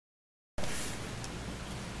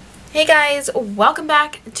Hey guys, welcome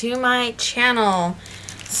back to my channel.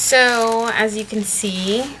 So as you can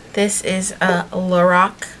see, this is a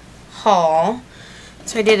LORAC haul.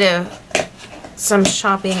 So I did some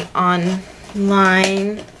shopping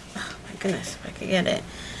online. Oh my goodness, if I could get it.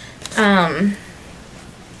 I'm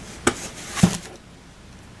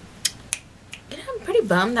pretty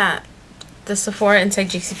bummed that the Sephora inside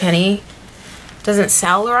JCPenney doesn't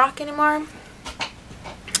sell LORAC anymore.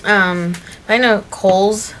 I know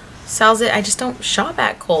Kohl's sells it. I just don't shop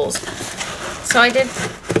at Kohl's. So I did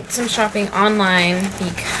some shopping online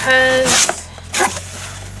because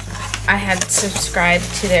I had subscribed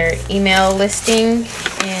to their email listing,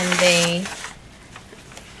 and they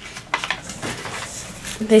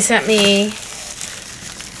sent me, I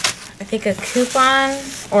think, a coupon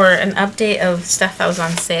or an update of stuff that was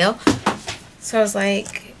on sale. So I was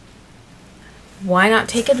like, why not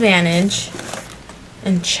take advantage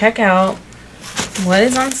and check out what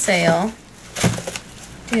is on sale.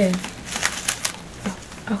 Dude.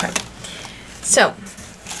 Okay. So,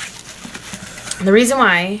 the reason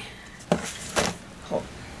why... Hold.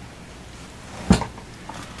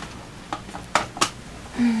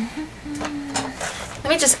 Let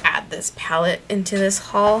me just add this palette into this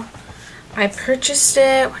haul. I purchased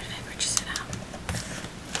it... Where did I purchase it at?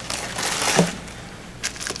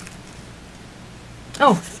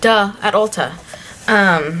 Oh, duh. At Ulta.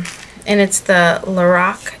 And it's the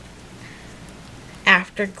LORAC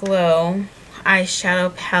Afterglow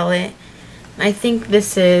eyeshadow palette. I think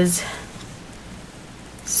this is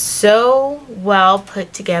so well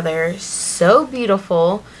put together, so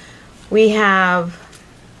beautiful. We have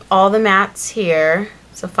all the mattes here,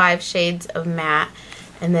 so 5 shades of matte,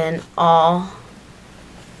 and then all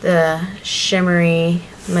the shimmery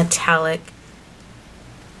metallic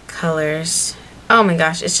colors. Oh my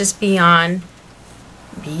gosh, it's just beyond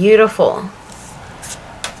beautiful.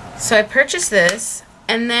 So I purchased this,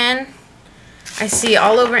 and then I see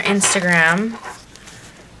all over Instagram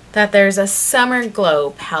that there's a summer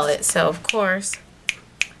glow palette. So of course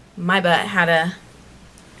my butt had to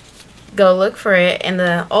go look for it, and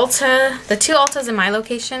the two Ultas in my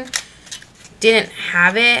location didn't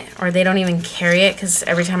have it, or they don't even carry it, because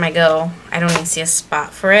every time I go I don't even see a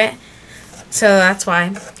spot for it. So that's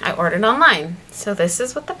why I ordered online. So this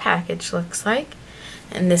is what the package looks like.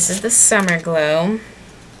 And this is the Summer Glow.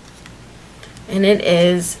 And it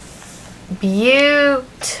is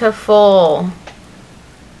beautiful.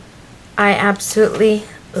 I absolutely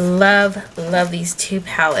love these two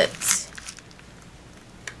palettes.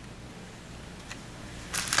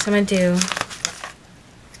 So I'm going to do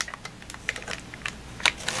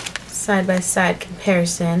side-by-side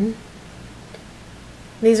comparison.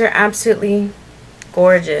 These are absolutely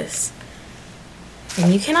gorgeous.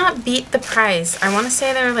 And you cannot beat the price. I want to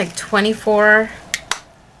say they're like $24.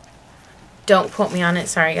 Don't quote me on it,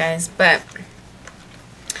 sorry guys. But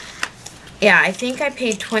yeah, I think I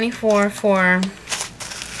paid $24 for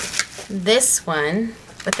this one.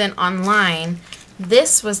 But then online,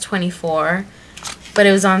 this was $24. But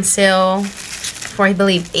it was on sale for, I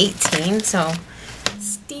believe, $18. So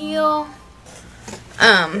steal.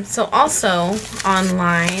 So also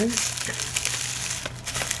online,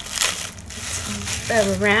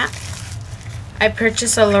 the wrap, I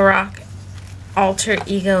purchased a LORAC Alter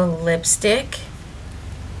Ego lipstick.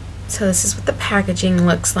 So this is what the packaging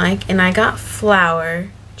looks like, and I got Flower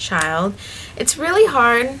Child. It's really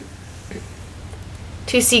hard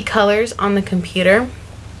to see colors on the computer,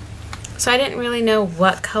 so I didn't really know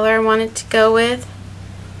what color I wanted to go with.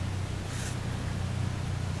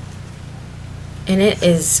 And it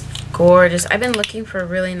is gorgeous. I've been looking for a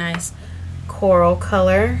really nice coral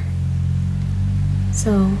color.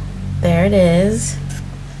 So there it is.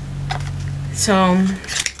 So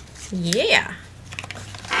yeah,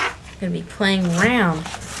 I'm gonna be playing around.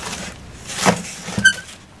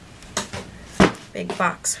 Big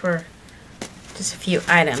box for just a few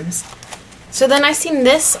items. So then I seen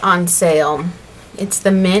this on sale. It's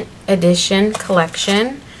the Mint Edition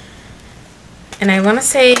collection, and I want to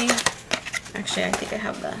say, actually I think I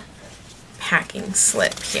have the packing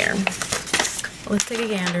slip here. Let's take a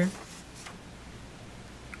gander.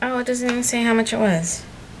 Oh, it doesn't even say how much it was.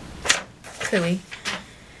 Cooey.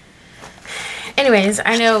 Anyways,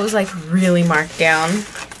 I know it was like really marked down.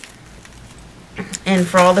 And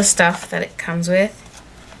for all the stuff that it comes with,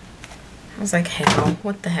 I was like, hell,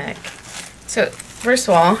 what the heck. So, first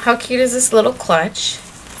of all, how cute is this little clutch?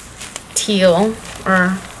 Teal,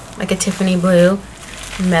 or like a Tiffany blue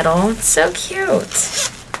metal. It's so cute.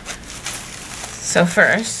 So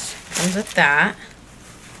first, comes with that.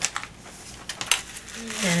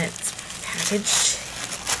 Then it's packaged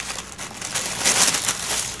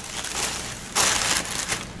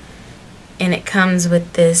And it comes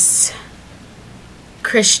with this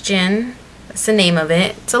Christian, that's the name of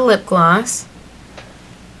it. It's a lip gloss.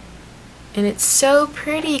 And it's so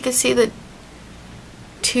pretty. You can see the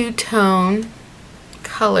two-tone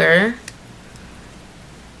color.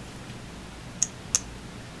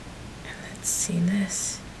 Let's see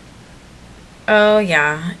this. Oh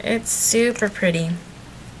yeah, it's super pretty.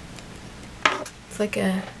 It's like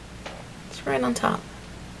it's right on top.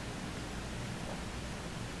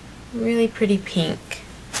 Really pretty pink.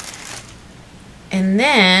 And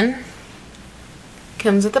then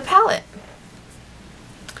comes with a palette.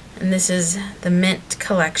 And this is the Mint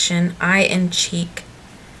Collection Eye and Cheek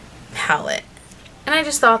palette. And I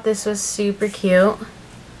just thought this was super cute.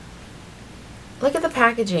 Look at the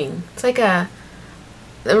packaging. It's like it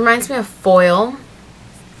reminds me of foil,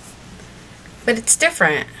 but it's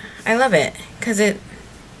different. I love it because it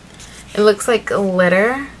looks like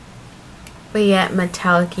glitter, but yet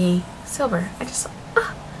metallic-y silver.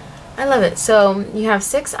 I love it. So you have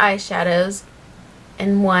 6 eyeshadows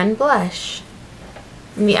and 1 blush.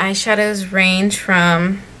 And the eyeshadows range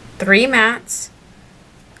from 3 mattes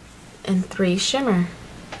and 3 shimmer.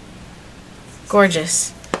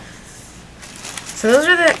 Gorgeous. So those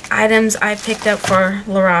are the items I picked up for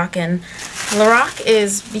LORAC, and LORAC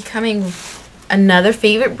is becoming another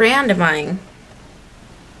favorite brand of mine.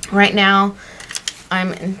 Right now,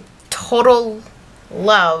 I'm in total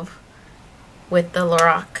love with the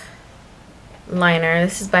LORAC liner.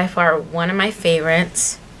 This is by far one of my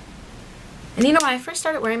favorites. And you know, when I first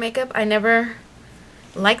started wearing makeup, I never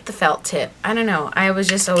liked the felt tip. I don't know. I was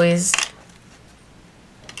just always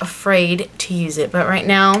afraid to use it. But right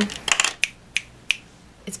now,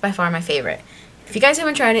 it's by far my favorite. If you guys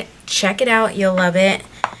haven't tried it, check it out. You'll love it.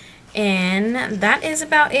 And that is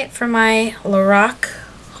about it for my LORAC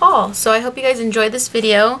haul. So I hope you guys enjoyed this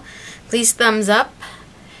video. Please thumbs up,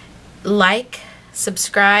 like,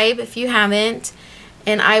 subscribe if you haven't.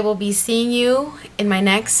 And I will be seeing you in my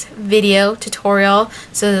next video tutorial.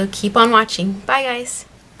 So keep on watching. Bye guys.